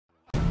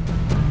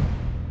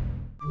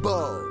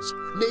Balls,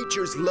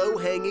 nature's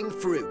low-hanging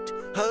fruit,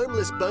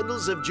 harmless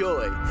bundles of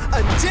joy,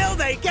 until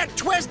they get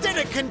twisted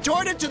and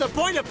contorted to the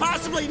point of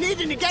possibly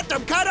needing to get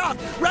them cut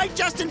off. Right,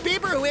 Justin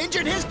Bieber, who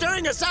injured his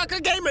during a soccer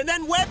game and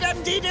then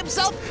WebMD'd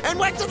himself and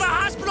went to the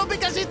hospital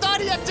because he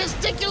thought he had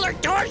testicular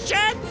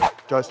torsion?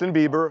 Justin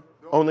Bieber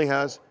only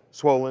has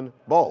swollen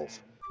balls.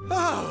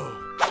 Oh,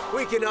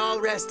 we can all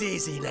rest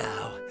easy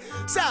now.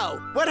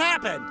 So, what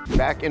happened?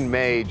 Back in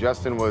May,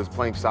 Justin was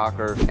playing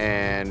soccer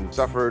and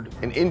suffered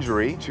an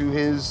injury to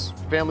his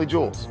family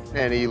jewels.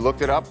 And he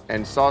looked it up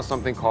and saw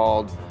something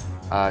called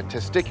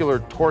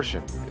testicular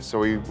torsion.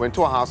 So he went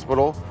to a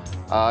hospital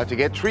to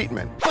get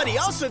treatment. But he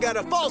also got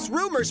a false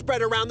rumor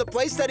spread around the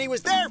place that he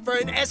was there for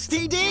an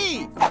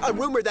STD. A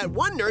rumor that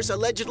one nurse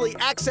allegedly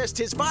accessed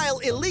his file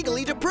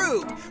illegally to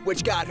prove,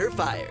 which got her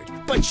fired.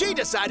 But she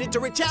decided to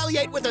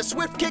retaliate with a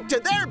swift kick to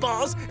their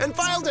balls and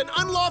filed an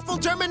unlawful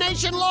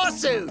termination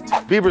lawsuit.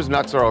 Bieber's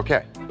nuts are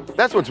okay.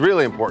 That's what's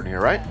really important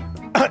here, right?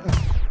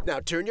 Now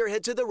turn your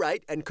head to the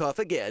right and cough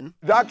again.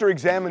 The doctor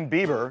examined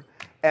Bieber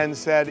and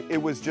said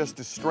it was just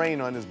a strain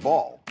on his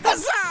ball.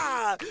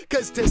 Huzzah!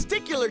 Because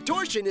testicular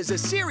torsion is a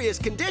serious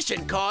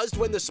condition caused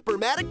when the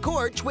spermatic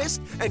cord twists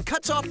and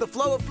cuts off the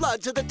flow of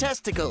blood to the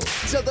testicles.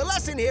 So the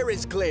lesson here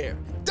is clear.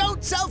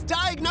 Don't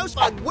self-diagnose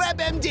on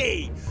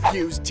WebMD.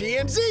 Use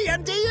TMZ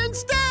MD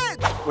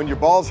instead. When your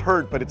balls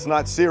hurt, but it's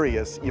not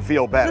serious, you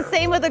feel better. It's the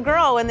same with a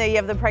girl when you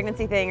have the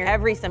pregnancy thing.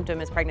 Every symptom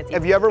is pregnancy.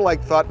 Have you ever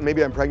thought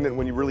maybe I'm pregnant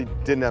when you really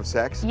didn't have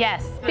sex?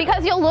 Yes,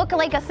 because you'll look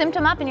like a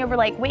symptom up and you'll be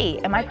like,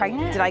 wait, am I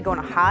pregnant? Did I go in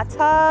a hot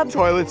tub?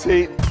 Toilet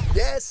seat.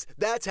 Yes,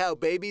 that's how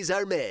babies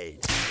are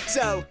made.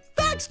 So,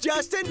 thanks,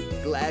 Justin.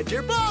 Glad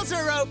your balls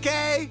are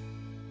okay.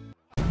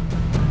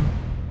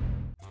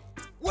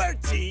 We're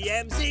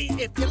TMZ.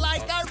 If you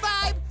like our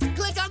vibe,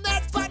 click on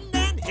that button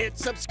and hit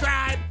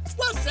subscribe.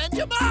 We'll send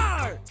you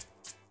more.